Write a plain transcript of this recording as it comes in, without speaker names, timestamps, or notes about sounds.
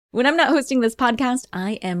When I'm not hosting this podcast,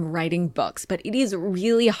 I am writing books, but it is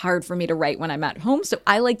really hard for me to write when I'm at home, so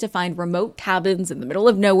I like to find remote cabins in the middle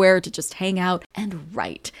of nowhere to just hang out and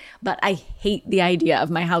write. But I hate the idea of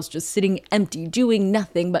my house just sitting empty, doing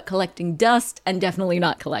nothing but collecting dust and definitely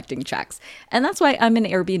not collecting checks. And that's why I'm an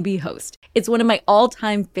Airbnb host. It's one of my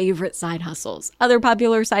all-time favorite side hustles. Other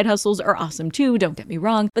popular side hustles are awesome too, don't get me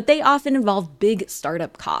wrong, but they often involve big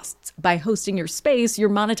startup costs. By hosting your space, you're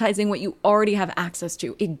monetizing what you already have access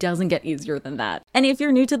to. It doesn't get easier than that. And if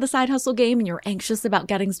you're new to the side hustle game and you're anxious about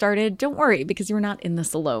getting started, don't worry, because you're not in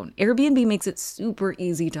this alone. Airbnb makes it super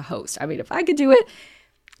easy to host. I mean, if I could do it,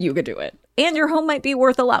 you could do it. And your home might be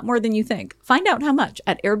worth a lot more than you think. Find out how much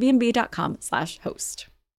at airbnb.com/host.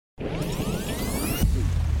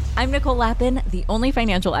 I'm Nicole Lappin, the only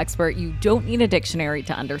financial expert you don't need a dictionary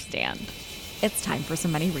to understand. It's time for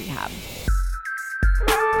some money rehab.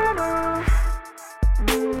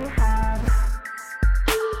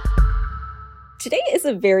 Today is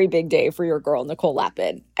a very big day for your girl, Nicole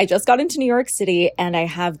Lappin. I just got into New York City and I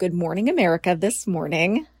have Good Morning America this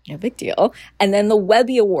morning. No big deal. And then the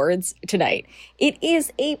Webby Awards tonight. It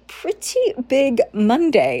is a pretty big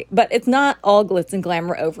Monday, but it's not all glitz and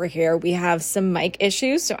glamour over here. We have some mic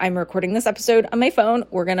issues, so I'm recording this episode on my phone.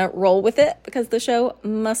 We're going to roll with it because the show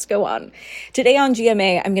must go on. Today on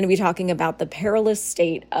GMA, I'm going to be talking about the perilous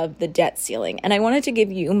state of the debt ceiling. And I wanted to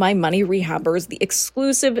give you, my money rehabbers, the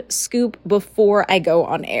exclusive scoop before I go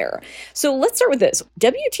on air. So let's start with this.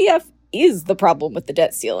 WTF is the problem with the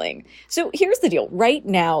debt ceiling. So here's the deal. Right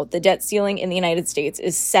now, the debt ceiling in the United States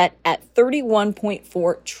is set at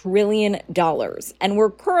 $31.4 trillion, and we're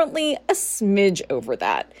currently a smidge over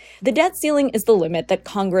that. The debt ceiling is the limit that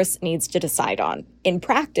Congress needs to decide on. In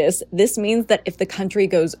practice, this means that if the country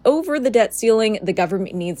goes over the debt ceiling, the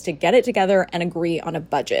government needs to get it together and agree on a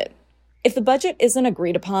budget. If the budget isn't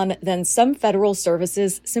agreed upon, then some federal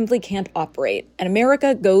services simply can't operate, and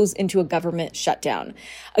America goes into a government shutdown.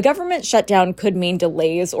 A government shutdown could mean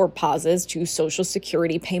delays or pauses to Social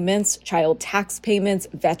Security payments, child tax payments,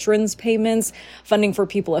 veterans payments, funding for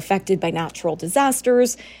people affected by natural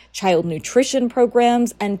disasters, child nutrition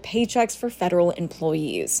programs, and paychecks for federal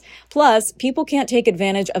employees. Plus, people can't take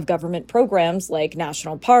advantage of government programs like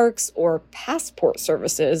national parks or passport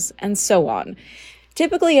services, and so on.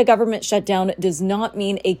 Typically, a government shutdown does not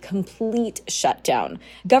mean a complete shutdown.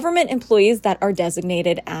 Government employees that are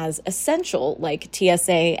designated as essential, like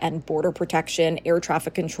TSA and border protection, air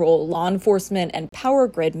traffic control, law enforcement, and power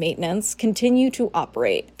grid maintenance, continue to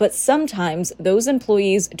operate. But sometimes those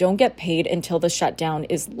employees don't get paid until the shutdown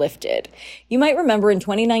is lifted. You might remember in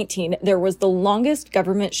 2019, there was the longest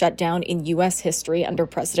government shutdown in U.S. history under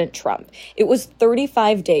President Trump. It was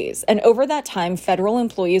 35 days, and over that time, federal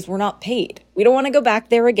employees were not paid. We don't want to go back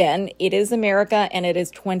there again. It is America and it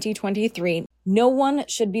is 2023. No one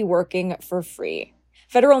should be working for free.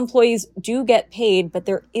 Federal employees do get paid, but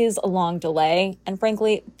there is a long delay. And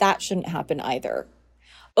frankly, that shouldn't happen either.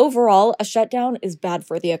 Overall, a shutdown is bad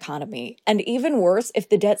for the economy. And even worse, if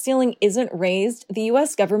the debt ceiling isn't raised, the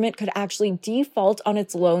U.S. government could actually default on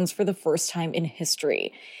its loans for the first time in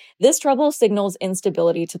history. This trouble signals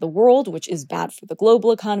instability to the world, which is bad for the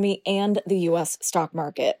global economy and the U.S. stock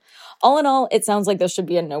market. All in all, it sounds like this should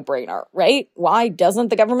be a no-brainer, right? Why doesn't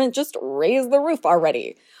the government just raise the roof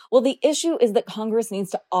already? Well, the issue is that Congress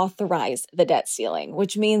needs to authorize the debt ceiling,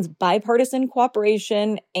 which means bipartisan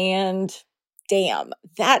cooperation and damn,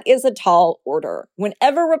 that is a tall order.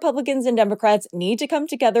 Whenever Republicans and Democrats need to come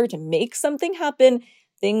together to make something happen,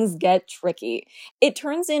 things get tricky. It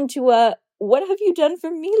turns into a "what have you done for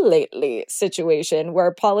me lately" situation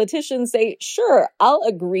where politicians say, sure, I'll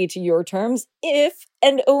agree to your terms if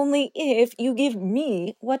and only if you give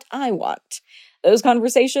me what I want. Those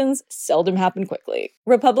conversations seldom happen quickly.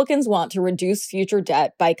 Republicans want to reduce future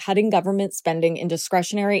debt by cutting government spending in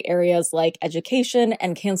discretionary areas like education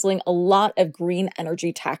and canceling a lot of green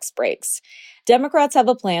energy tax breaks. Democrats have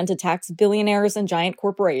a plan to tax billionaires and giant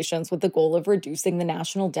corporations with the goal of reducing the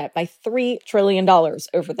national debt by $3 trillion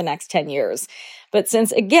over the next 10 years. But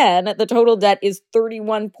since, again, the total debt is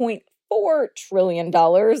 $31.4 trillion,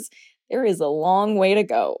 there is a long way to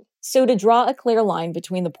go. So to draw a clear line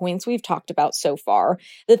between the points we've talked about so far,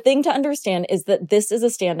 the thing to understand is that this is a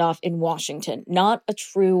standoff in Washington, not a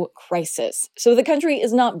true crisis. So the country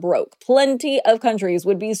is not broke. Plenty of countries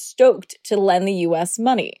would be stoked to lend the U.S.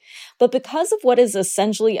 money. But because of what is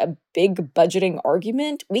essentially a big budgeting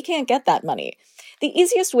argument, we can't get that money. The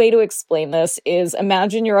easiest way to explain this is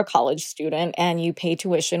imagine you're a college student and you pay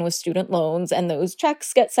tuition with student loans and those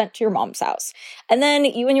checks get sent to your mom's house. And then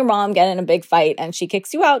you and your mom get in a big fight and she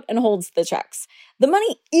kicks you out and holds the checks. The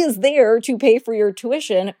money is there to pay for your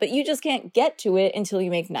tuition, but you just can't get to it until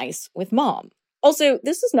you make nice with mom. Also,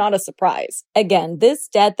 this is not a surprise. Again, this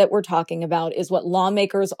debt that we're talking about is what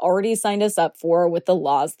lawmakers already signed us up for with the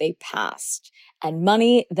laws they passed, and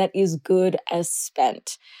money that is good as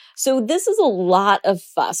spent. So this is a lot of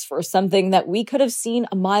fuss for something that we could have seen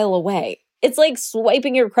a mile away. It's like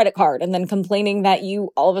swiping your credit card and then complaining that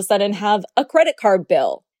you all of a sudden have a credit card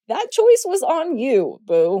bill. That choice was on you,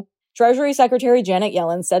 boo. Treasury Secretary Janet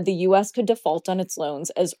Yellen said the U.S. could default on its loans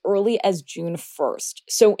as early as June 1st.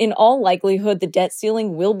 So in all likelihood, the debt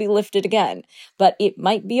ceiling will be lifted again, but it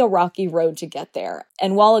might be a rocky road to get there.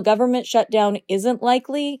 And while a government shutdown isn't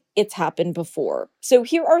likely, it's happened before. So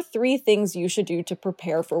here are 3 things you should do to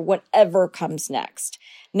prepare for whatever comes next.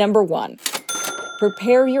 Number 1,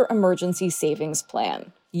 prepare your emergency savings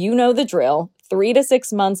plan. You know the drill. 3 to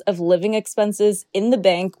 6 months of living expenses in the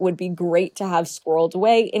bank would be great to have squirreled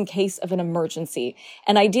away in case of an emergency,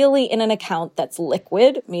 and ideally in an account that's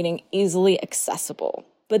liquid, meaning easily accessible.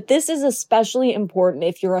 But this is especially important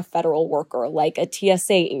if you're a federal worker, like a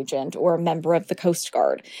TSA agent or a member of the Coast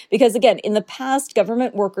Guard. Because again, in the past,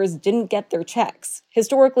 government workers didn't get their checks.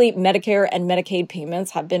 Historically, Medicare and Medicaid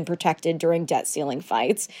payments have been protected during debt ceiling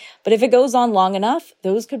fights. But if it goes on long enough,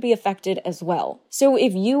 those could be affected as well. So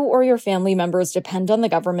if you or your family members depend on the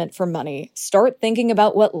government for money, start thinking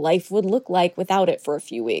about what life would look like without it for a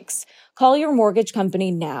few weeks. Call your mortgage company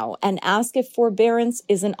now and ask if forbearance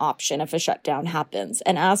is an option if a shutdown happens,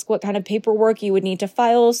 and ask what kind of paperwork you would need to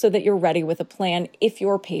file so that you're ready with a plan if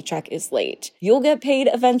your paycheck is late. You'll get paid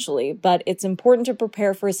eventually, but it's important to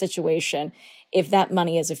prepare for a situation if that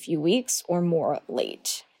money is a few weeks or more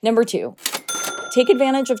late. Number 2, take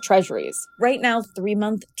advantage of treasuries. Right now,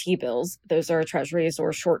 3-month T-bills, those are treasuries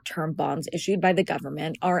or short-term bonds issued by the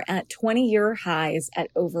government, are at 20-year highs at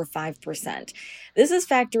over 5%. This is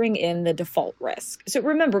factoring in the default risk. So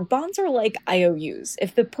remember, bonds are like IOUs.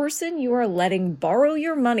 If the person you are letting borrow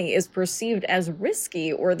your money is perceived as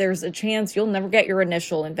risky, or there's a chance you'll never get your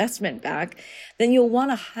initial investment back, then you'll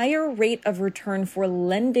want a higher rate of return for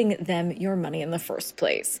lending them your money in the first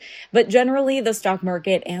place. But generally, the stock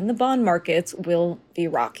market and the bond markets will be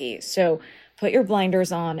rocky. So put your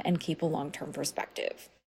blinders on and keep a long-term perspective.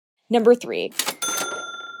 Number 3,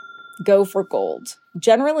 go for gold.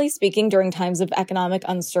 Generally speaking, during times of economic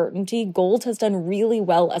uncertainty, gold has done really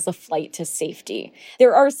well as a flight to safety.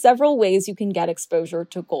 There are several ways you can get exposure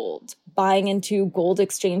to gold: buying into gold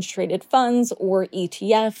exchange traded funds or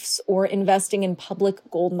ETFs, or investing in public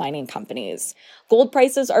gold mining companies. Gold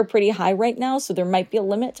prices are pretty high right now, so there might be a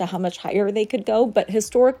limit to how much higher they could go, but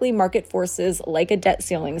historically, market forces like a debt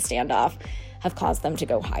ceiling standoff have caused them to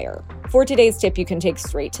go higher. For today's tip, you can take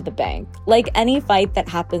straight to the bank. Like any fight that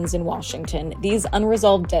happens in Washington, these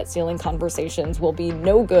unresolved debt ceiling conversations will be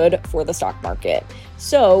no good for the stock market.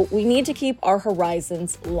 So we need to keep our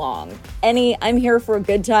horizons long. Any "I'm here for a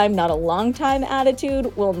good time, not a long time"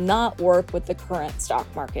 attitude will not work with the current stock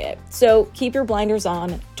market. So keep your blinders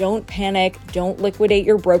on, don't panic, don't liquidate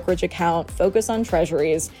your brokerage account, focus on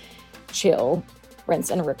treasuries, chill,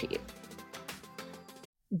 rinse and repeat.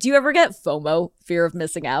 Do you ever get FOMO, fear of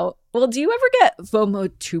missing out? Well, do you ever get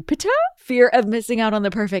FOMO-tupita, fear of missing out on the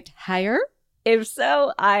perfect hire? If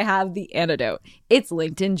so, I have the antidote. It's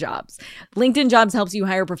LinkedIn Jobs. LinkedIn Jobs helps you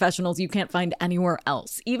hire professionals you can't find anywhere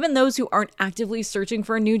else, even those who aren't actively searching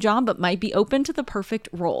for a new job but might be open to the perfect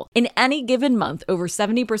role. In any given month, over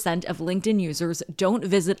 70% of LinkedIn users don't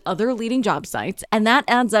visit other leading job sites, and that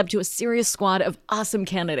adds up to a serious squad of awesome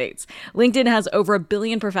candidates. LinkedIn has over 1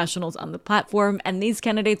 billion professionals on the platform, and these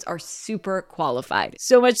candidates are super qualified.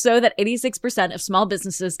 So much so that 86% of small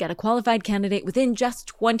businesses get a qualified candidate within just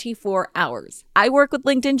 24 hours. I work with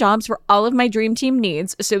LinkedIn Jobs for all of my dream team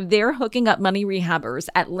needs, so they're hooking up money rehabbers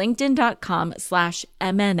at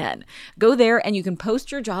linkedin.com/MNN. Go there and you can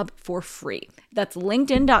post your job for free. That's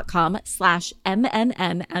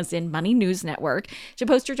linkedin.com/MNN, as in Money News Network, to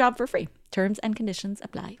post your job for free. Terms and conditions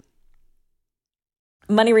apply.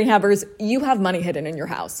 Money rehabbers, you have money hidden in your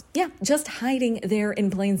house. Yeah, just hiding there in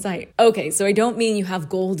plain sight. Okay, so I don't mean you have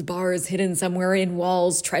gold bars hidden somewhere in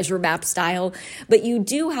walls, treasure map style, but you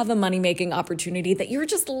do have a money-making opportunity that you're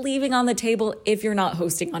just leaving on the table if you're not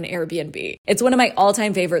hosting on Airbnb. It's one of my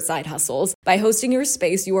all-time favorite side hustles. By hosting your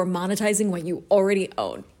space, you are monetizing what you already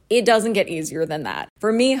own. It doesn't get easier than that.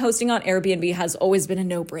 For me, hosting on Airbnb has always been a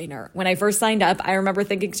no-brainer. When I first signed up, I remember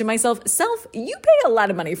thinking to myself, "Self, you pay a lot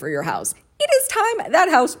of money for your house. it is time that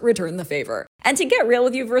house returned the favor. And to get real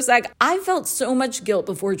with you for a sec, I felt so much guilt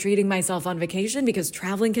before treating myself on vacation because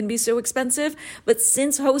traveling can be so expensive. But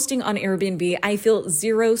since hosting on Airbnb, I feel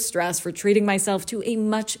zero stress for treating myself to a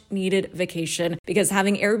much needed vacation because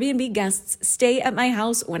having Airbnb guests stay at my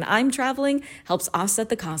house when I'm traveling helps offset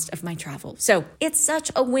the cost of my travel. So it's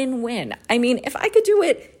such a win-win. I mean, if I could do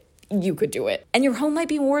it, you could do it. And your home might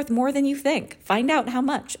be worth more than you think. Find out how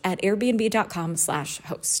much at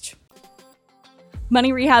airbnb.com/host.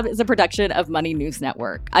 Money Rehab is a production of Money News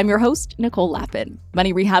Network. I'm your host, Nicole Lappin.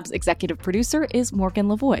 Money Rehab's executive producer is Morgan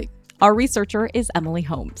Lavoie. Our researcher is Emily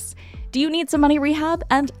Holmes. Do you need some money rehab?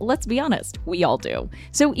 And let's be honest, we all do.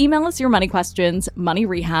 So email us your money questions,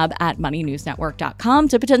 moneyrehab@moneynewsnetwork.com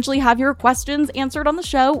to potentially have your questions answered on the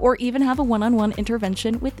show or even have a one-on-one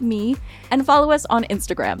intervention with me. And follow us on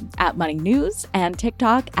Instagram @moneynews and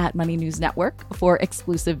TikTok @moneynewsnetwork for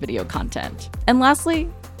exclusive video content. And lastly,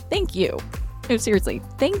 thank you. No, seriously,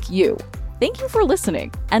 thank you. Thank you for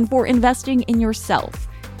listening and for investing in yourself,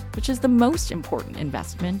 which is the most important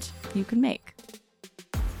investment you can make.